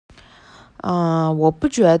我不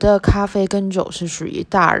觉得咖啡跟酒是属于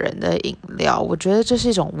大人的饮料，我觉得这是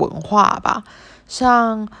一种文化吧。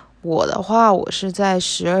像我的话，我是在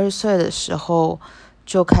12岁的时候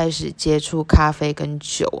就开始接触咖啡跟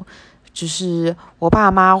酒，就是我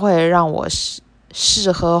爸妈会让我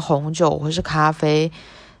试喝红酒或是咖啡。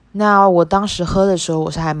那我当时喝的时候，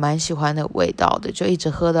我是还蛮喜欢那个味道的，就一直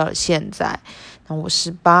喝到了现在。那我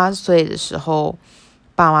18岁的时候，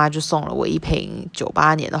爸妈就送了我一瓶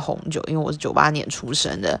98年的红酒，因为我是98年出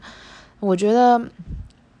生的。我觉得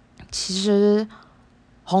其实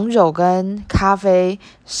红酒跟咖啡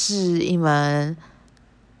是一门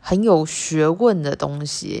很有学问的东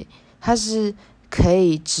西，它是可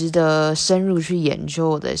以值得深入去研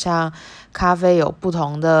究的。像咖啡有不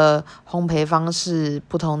同的烘焙方式，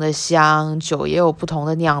不同的香，酒也有不同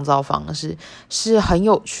的酿造方式，是很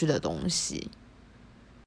有趣的东西。